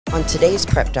On today's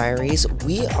Prep Diaries,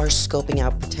 we are scoping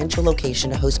out potential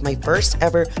location to host my first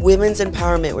ever women's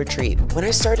empowerment retreat. When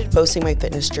I started boasting my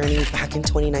fitness journey back in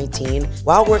 2019,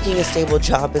 while working a stable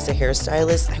job as a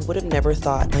hairstylist, I would have never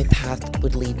thought my path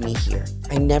would lead me here.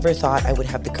 I never thought I would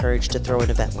have the courage to throw an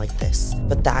event like this,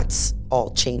 but that's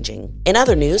all changing. In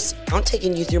other news, I'm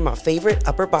taking you through my favorite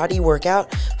upper body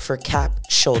workout for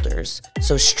capped shoulders.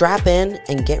 So strap in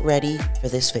and get ready for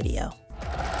this video.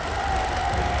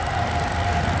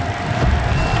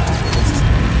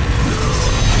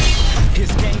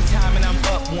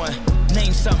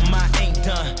 Name something I ain't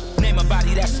done. Name a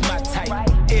body that's my type.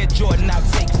 Air Jordan, I'll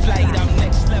take flight. I'm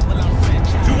next level, I'm rich.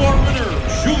 To our winner,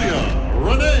 Julia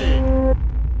Renee.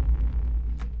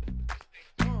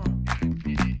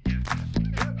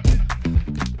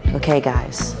 Okay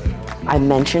guys, I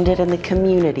mentioned it in the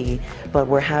community, but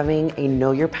we're having a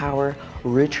Know Your Power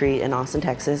retreat in Austin,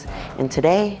 Texas. And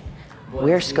today,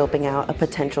 we're scoping out a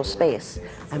potential space.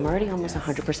 I'm already almost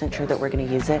 100% sure that we're gonna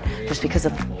use it just because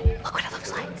of, look what it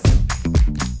looks like.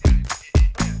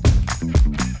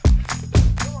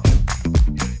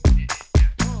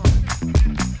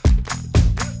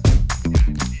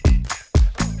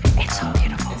 It's so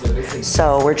beautiful.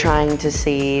 So we're trying to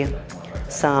see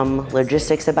some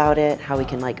logistics about it, how we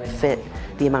can like fit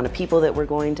the amount of people that we're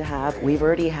going to have. We've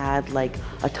already had like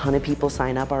a ton of people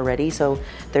sign up already, so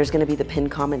there's gonna be the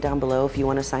pinned comment down below if you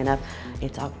wanna sign up.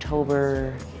 It's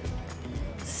October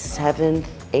 7th,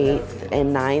 8th,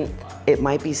 and 9th. It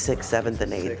might be 6th, 7th,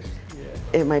 and 8th.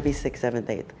 It might be 6th, 7th,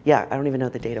 8th. Yeah, I don't even know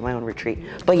the date of my own retreat.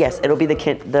 But yes, it'll be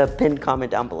the pinned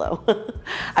comment down below.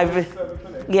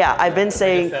 I've been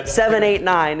saying 7, 8,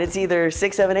 9. It's either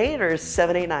 6, 7, 8 or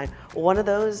 7, 8, 9. One of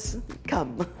those,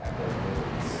 come.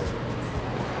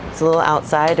 It's a little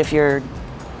outside if you're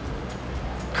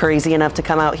crazy enough to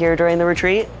come out here during the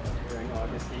retreat. During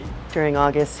August heat? During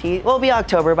August heat. Well, it'll be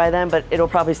October by then, but it'll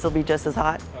probably still be just as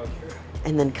hot. Oh, sure.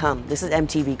 And then come. This is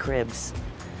MTV Cribs.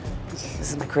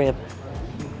 This is my crib.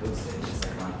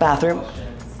 Bathroom.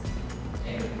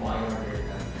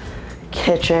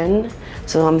 Kitchen.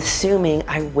 So I'm assuming,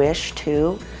 I wish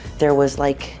too, there was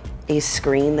like a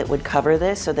screen that would cover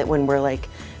this so that when we're like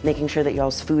making sure that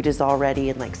y'all's food is all ready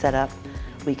and like set up,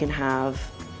 we can have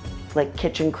like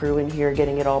kitchen crew in here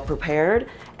getting it all prepared.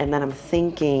 And then I'm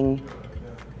thinking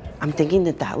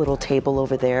that that little table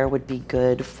over there would be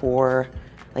good for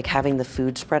like having the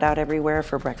food spread out everywhere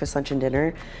for breakfast, lunch, and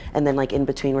dinner. And then like in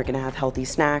between, we're gonna have healthy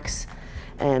snacks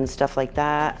and stuff like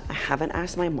that. I haven't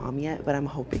asked my mom yet, but I'm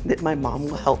hoping that my mom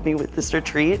will help me with this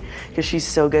retreat because she's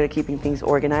so good at keeping things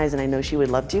organized and I know she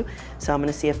would love to. So I'm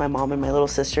gonna see if my mom and my little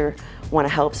sister wanna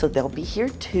help, so they'll be here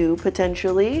too,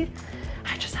 potentially.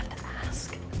 I just have to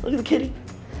ask. Look at the kitty.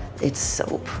 It's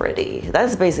so pretty.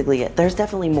 That's basically it. There's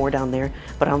definitely more down there,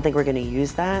 but I don't think we're gonna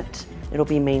use that. It'll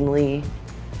be mainly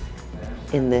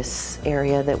in this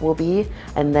area that we'll be.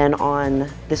 And then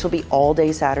this will be all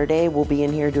day Saturday. We'll be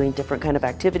in here doing different kind of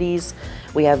activities.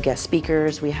 We have guest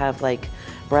speakers. We have like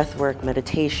breath work,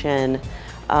 meditation.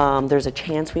 There's a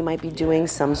chance we might be doing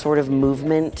some sort of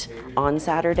movement on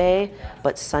Saturday,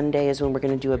 but Sunday is when we're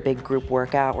gonna do a big group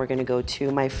workout. We're gonna go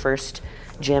to my first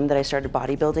gym that I started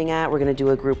bodybuilding at. We're gonna do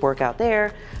a group workout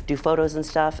there, do photos and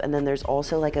stuff. And then there's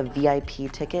also like a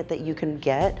VIP ticket that you can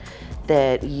get,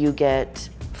 that you get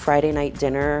Friday night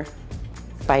dinner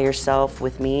by yourself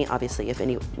with me, obviously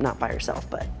not by yourself,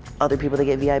 but other people that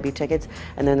get VIP tickets.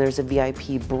 And then there's a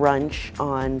VIP brunch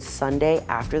on Sunday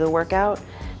after the workout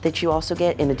that you also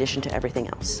get in addition to everything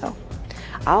else. So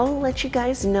I'll let you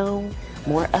guys know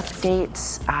more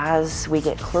updates as we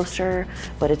get closer,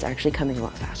 but it's actually coming a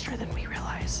lot faster than we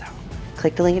realize. So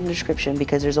click the link in the description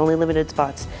because there's only limited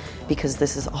spots because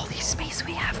this is all the space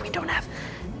we have. We don't have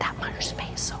that much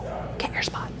space, so get your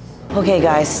spot. Okay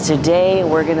guys, today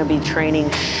we're gonna be training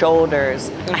shoulders.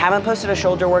 I haven't posted a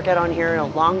shoulder workout on here in a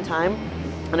long time,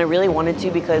 and I really wanted to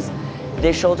because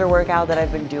this shoulder workout that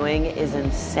I've been doing is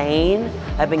insane.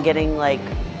 I've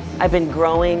been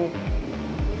growing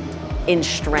in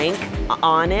strength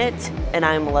on it, and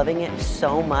I'm loving it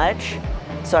so much.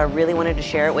 So I really wanted to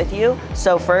share it with you.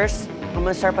 So first, I'm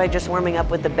gonna start by just warming up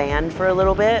with the band for a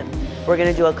little bit. We're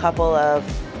gonna do a couple of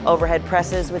overhead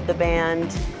presses with the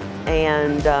band,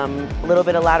 and a little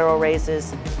bit of lateral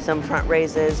raises, some front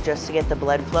raises just to get the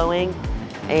blood flowing.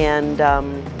 And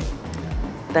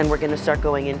then we're gonna start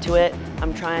going into it.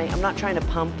 I'm not trying to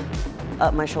pump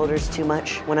up my shoulders too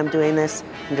much when I'm doing this.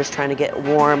 I'm just trying to get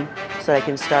warm so I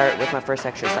can start with my first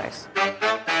exercise.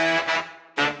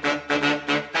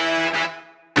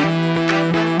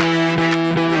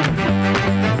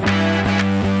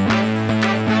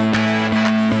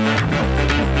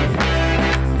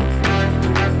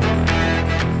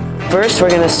 First, we're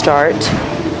gonna start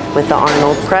with the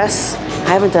Arnold press.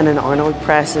 I haven't done an Arnold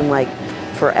press in like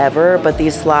forever, but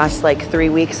these last like 3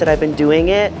 weeks that I've been doing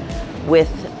it with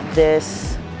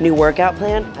this new workout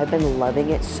plan, I've been loving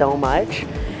it so much.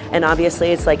 And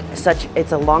obviously it's like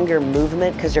it's a longer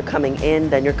movement because you're coming in,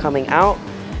 then you're coming out.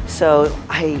 So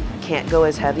I can't go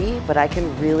as heavy, but I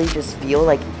can really just feel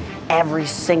like every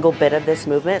single bit of this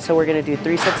movement. So we're gonna do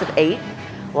 3 sets of 8.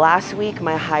 Last week,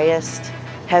 my heaviest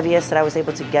that I was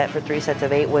able to get for 3 sets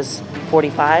of 8 was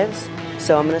 45s.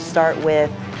 So I'm gonna start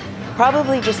with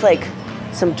probably just like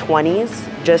some 20s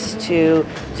just to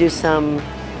do some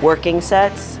working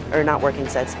sets, or not working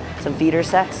sets, some feeder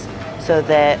sets so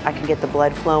that I can get the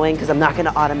blood flowing, because I'm not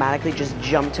gonna automatically just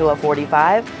jump to a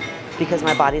 45 because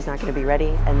my body's not gonna be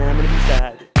ready and then I'm gonna be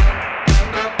sad.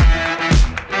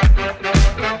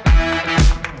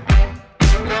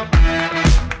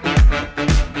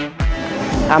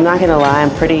 I'm not gonna lie, I'm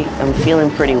feeling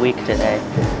pretty weak today.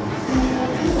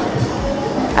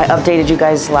 I updated you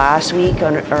guys last week,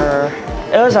 or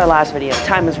it was our last video,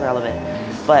 time is relevant,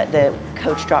 but the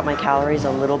coach dropped my calories a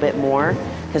little bit more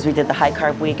because we did the high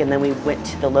carb week and then we went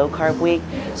to the low carb week.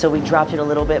 So we dropped it a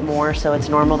little bit more, so it's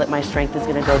normal that my strength is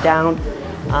gonna go down,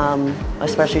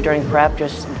 especially during prep.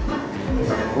 Just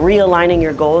realigning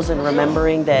your goals and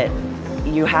remembering that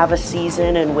you have a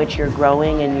season in which you're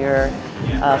growing and your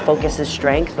focus is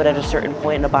strength, but at a certain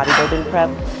point in a bodybuilding prep,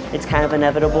 it's kind of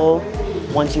inevitable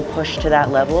once you push to that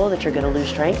level that you're gonna lose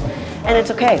strength. And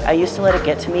it's okay. I used to let it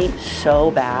get to me so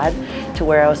bad to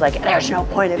where I was like, there's no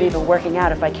point of even working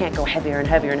out if I can't go heavier and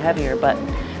heavier and heavier. But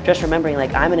just remembering,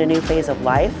 like, I'm in a new phase of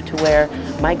life to where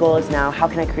my goal is now, how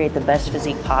can I create the best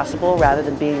physique possible rather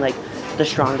than being like the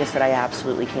strongest that I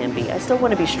absolutely can be. I still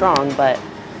wanna be strong, but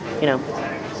you know,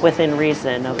 within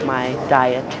reason of my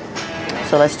diet.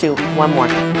 So let's do one more.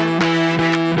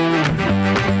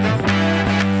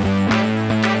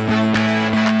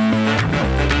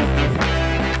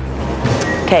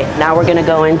 Okay, now we're gonna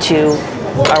go into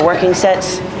our working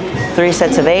sets, 3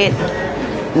 sets of 8.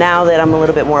 Now that I'm a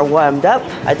little bit more warmed up,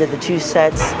 I did the 2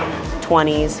 sets,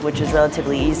 20s, which is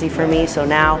relatively easy for me. So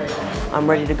now I'm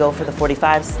ready to go for the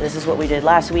 45s. This is what we did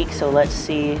last week, so let's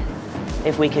see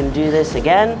if we can do this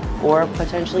again or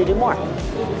potentially do more.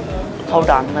 Hold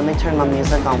on, let me turn my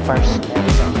music on first.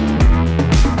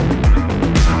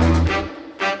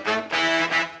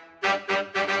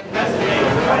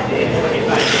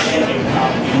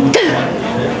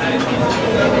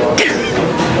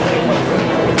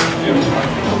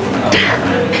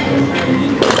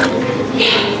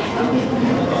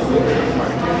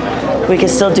 We can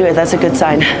still do it, that's a good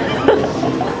sign.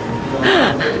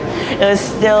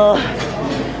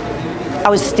 I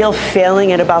was still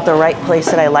failing at about the right place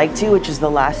that I like to, which is the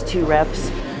last 2 reps.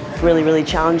 Really, really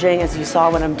challenging. As you saw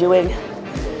when I'm doing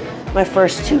my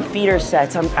first 2 feeder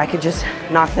sets, I could just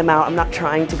knock them out. I'm not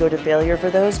trying to go to failure for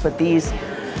those, but these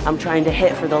I'm trying to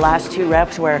hit for the last 2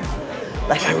 reps where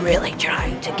like I'm really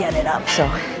trying to get it up. So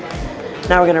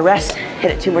now we're gonna rest, hit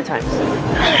it 2 more times.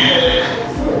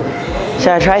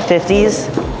 Should I try 50s?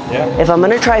 Yeah. If I'm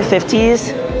gonna try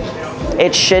 50s,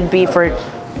 it should be for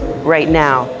right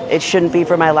now. It shouldn't be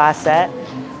for my last set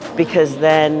because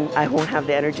then I won't have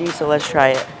the energy. So let's try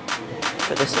it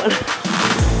for this one.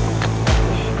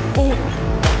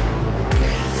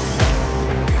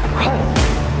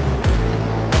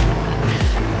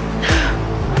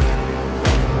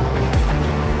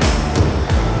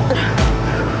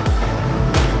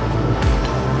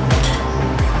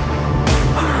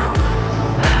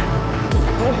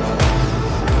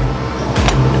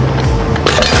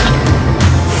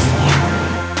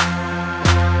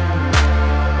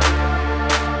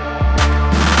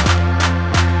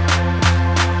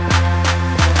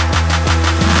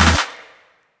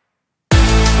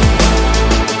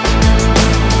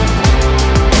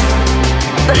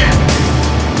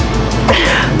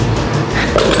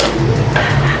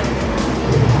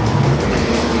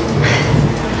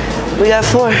 We got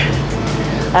 4.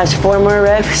 That's 4 more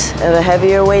reps of a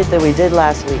heavier weight than we did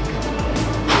last week.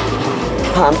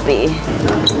 Pumpy.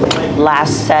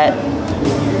 Last set,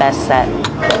 best set.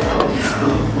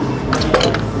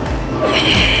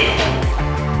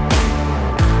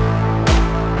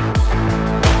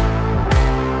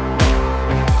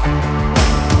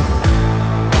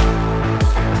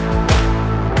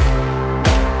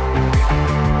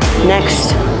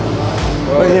 Next,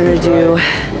 we're gonna do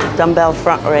dumbbell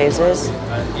front raises,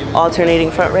 alternating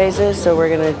front raises. So we're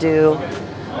gonna do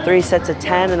 3 sets of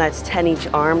 10, and that's 10 each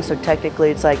arm. So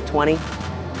technically it's like 20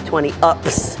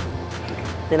 ups.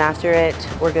 Then after it,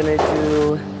 we're gonna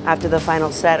do, after the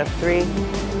final set of 3,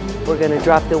 we're gonna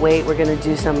drop the weight. We're gonna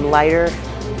do some lighter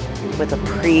with a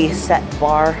preset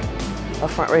bar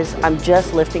of front raises. I'm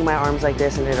just lifting my arms like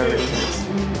this and it already hurts.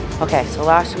 Okay, so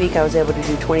last week I was able to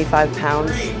do 25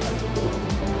 pounds.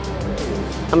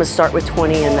 I'm gonna start with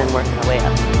 20 and then work my way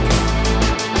up.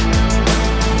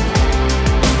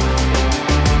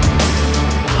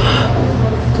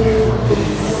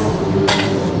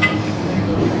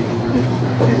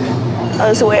 That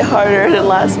was way harder than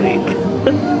last week.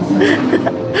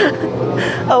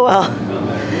 Oh well.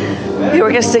 We're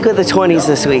gonna stick with the 20s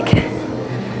this week.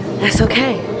 That's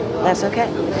okay. That's okay.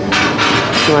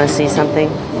 You wanna see something?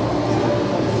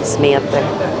 It's me up there.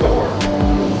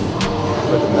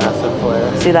 With a massive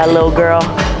flare. See that little girl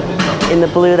in the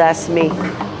blue? That's me.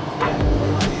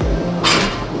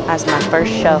 That's my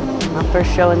first show. My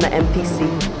first show in the MPC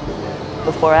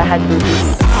before I had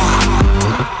boobies.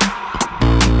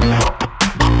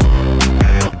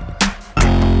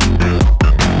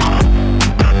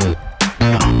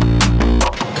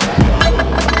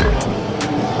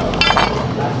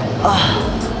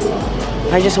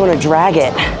 I just want to drag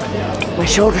it. My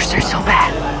shoulders are so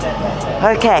bad.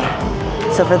 Okay,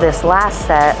 so for this last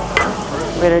set,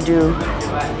 we're gonna do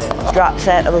a drop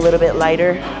set of a little bit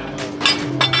lighter.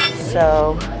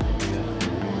 So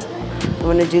I'm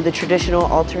gonna do the traditional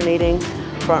alternating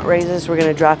front raises. We're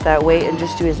gonna drop that weight and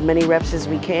just do as many reps as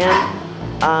we can.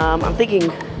 I'm thinking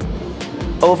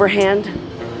overhand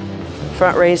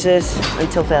front raises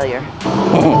until failure.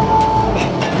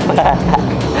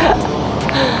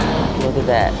 Look at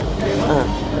that.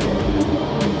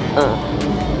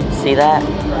 See that?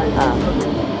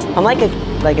 I'm like a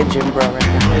gym bro right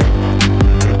now.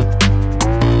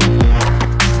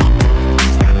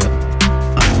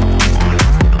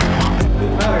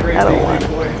 I don't want it.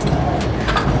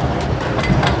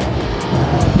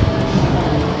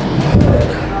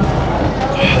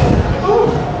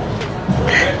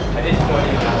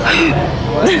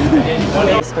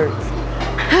 This hurts.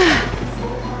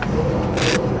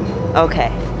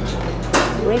 Okay,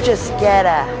 we just get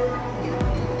a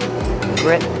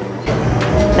grip.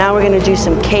 Now we're gonna do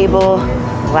some cable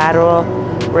lateral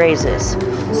raises.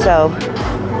 So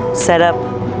set up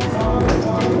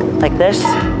like this.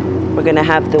 We're gonna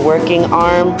have the working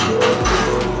arm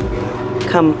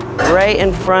come right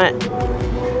in front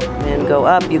and go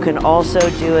up. You can also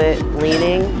do it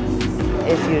leaning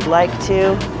if you'd like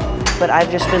to, but I've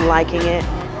just been liking it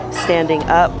standing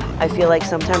up. I feel like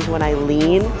sometimes when I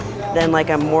lean, then like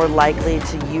I'm more likely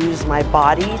to use my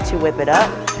body to whip it up.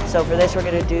 So for this, we're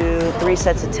gonna do 3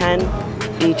 sets of 10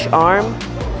 each arm.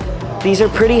 These are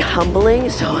pretty humbling,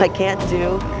 so I can't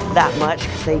do that much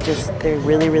because they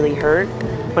really, really hurt.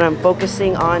 What I'm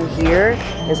focusing on here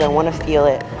is I wanna feel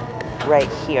it right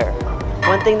here.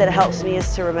 One thing that helps me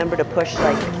is to remember to push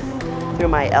like through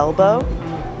my elbow,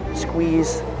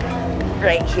 squeeze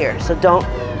right here. So don't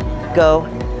go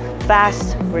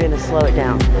fast, we're gonna slow it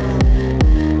down.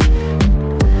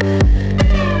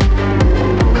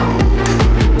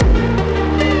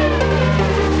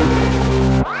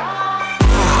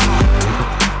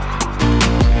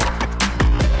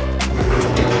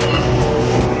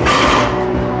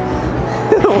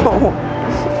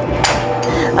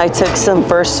 I took some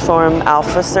First Form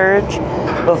Alpha Surge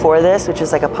before this, which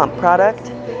is like a pump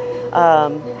product.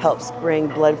 Helps bring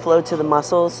blood flow to the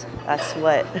muscles. That's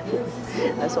why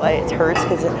it hurts,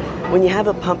 because when you have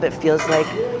a pump, it feels like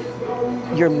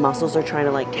your muscles are trying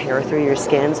to like tear through your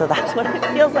skin. So that's what it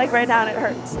feels like right now, and it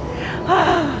hurts.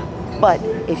 But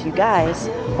if you guys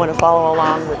want to follow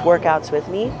along with workouts with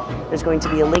me, there's going to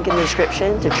be a link in the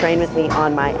description to train with me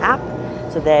on my app,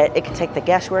 so that it can take the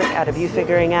guesswork out of you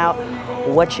figuring out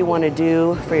what you want to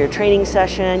do for your training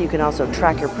session. You can also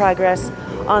track your progress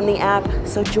on the app.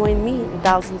 So join me and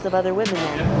thousands of other women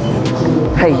there.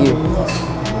 Hey you,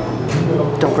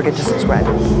 don't forget to subscribe.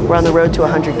 We're on the road to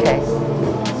 100K.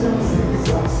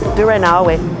 Do it right now, I'll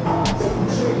wait.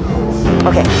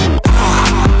 Okay.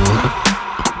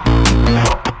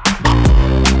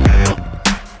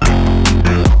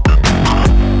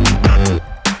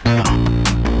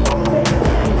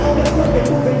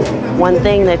 One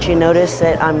thing that you notice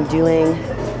that I'm doing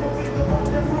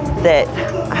that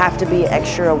I have to be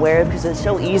extra aware of, because it's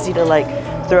so easy to like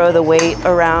throw the weight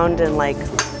around and like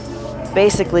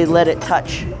basically let it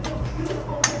touch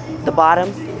the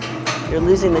bottom. You're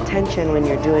losing the tension when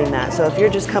you're doing that. So if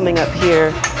you're just coming up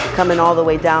here, coming all the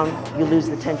way down, you lose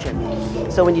the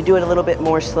tension. So when you do it a little bit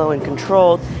more slow and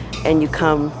controlled and you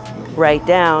come right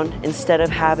down, instead of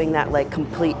having that like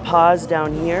complete pause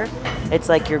down here, it's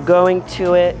like you're going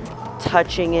to it,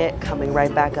 touching it, coming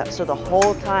right back up. So the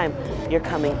whole time you're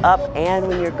coming up, and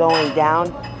when you're going down,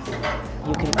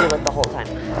 you can feel it the whole time.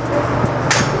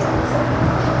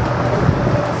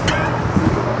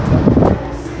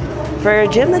 For a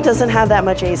gym that doesn't have that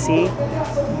much AC,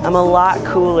 I'm a lot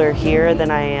cooler here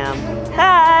than I am,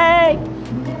 hi,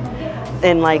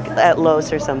 in like at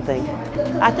Lowe's or something.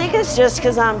 I think it's just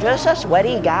because I'm just a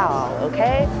sweaty gal,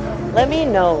 okay? Let me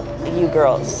know, you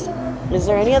girls. Is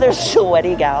there any other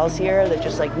sweaty gals here that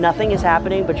just like nothing is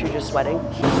happening but you're just sweating?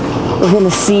 We're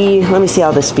gonna see, let me see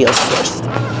how this feels first.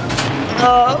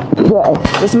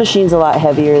 Okay. This machine's a lot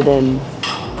heavier than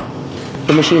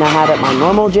the machine I had at my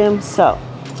normal gym, so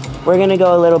we're gonna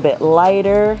go a little bit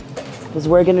lighter because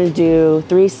we're gonna do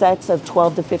 3 sets of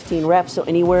 12 to 15 reps, so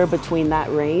anywhere between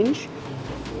that range.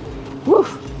 Woo.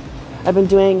 I've been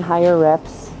doing higher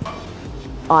reps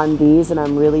on these and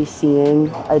I'm really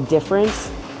seeing a difference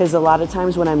because a lot of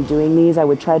times when I'm doing these, I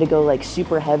would try to go like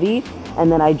super heavy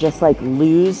and then I just like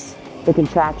lose the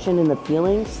contraction and the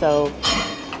feeling. So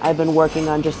I've been working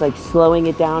on just like slowing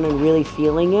it down and really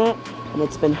feeling it. And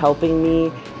it's been helping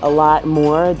me a lot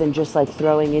more than just like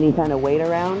throwing any kind of weight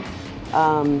around.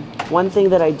 One thing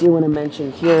that I do want to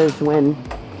mention here is when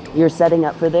you're setting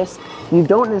up for this, you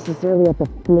don't necessarily have to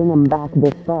fling them back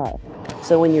this far.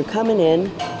 So when you're coming in,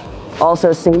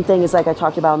 also same thing as like I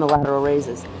talked about in the lateral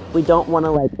raises. We don't want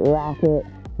to like rack it,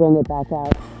 bring it back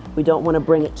out. We don't want to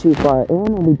bring it too far in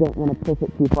and we don't want to push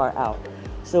it too far out.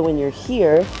 So when you're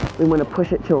here, we want to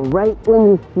push it till right when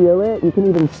you feel it. You can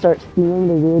even start feeling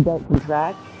the rear delt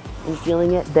contract and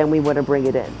feeling it, then we want to bring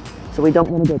it in. So we don't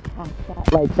want to go past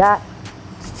that like that.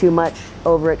 It's too much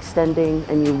overextending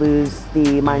and you lose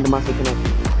the mind to muscle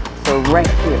connection. So right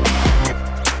here.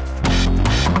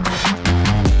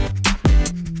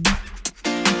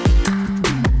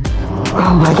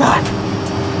 Oh my God.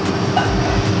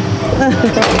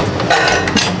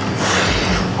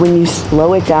 When you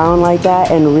slow it down like that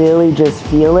and really just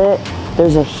feel it,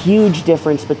 there's a huge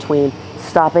difference between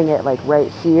stopping it like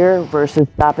right here versus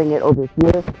stopping it over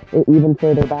here or even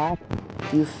further back.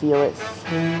 You feel it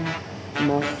so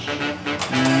much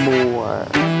more.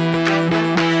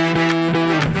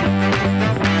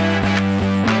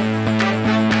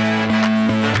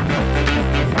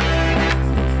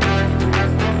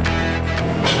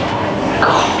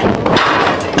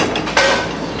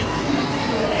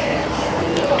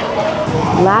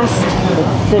 Last,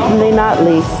 but certainly not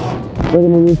least, we're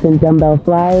gonna do some dumbbell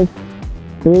flies,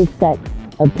 3 sets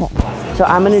of 10. So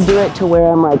I'm gonna do it to where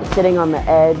I'm like sitting on the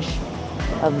edge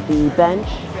of the bench,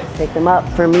 pick them up.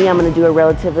 For me, I'm gonna do a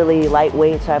relatively light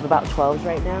weight, so I have about 12s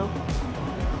right now.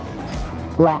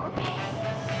 Latch.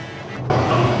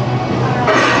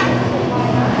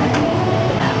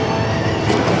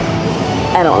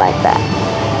 I don't like that.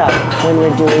 So when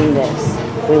we're doing this,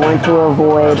 we want to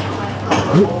avoid,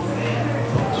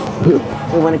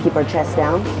 we want to keep our chest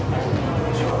down,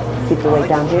 keep the weight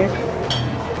down here.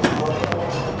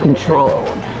 Controlled.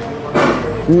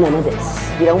 None of this.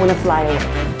 You don't want to fly away.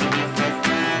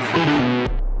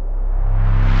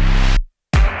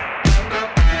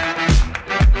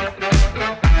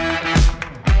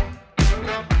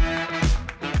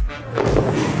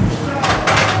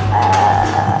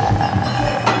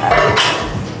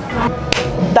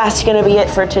 That's gonna be it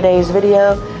for today's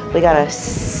video. We got a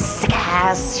sick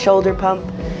ass shoulder pump,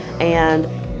 and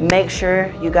make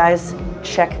sure you guys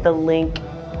check the link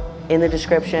in the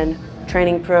description.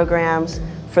 Training programs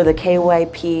for the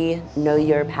KYP Know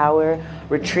Your Power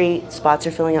retreat. Spots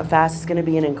are filling up fast. It's gonna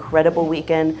be an incredible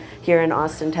weekend here in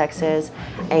Austin, Texas,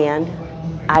 and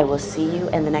I will see you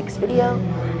in the next video.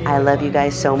 I love you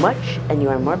guys so much, and you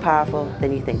are more powerful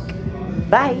than you think.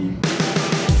 Bye.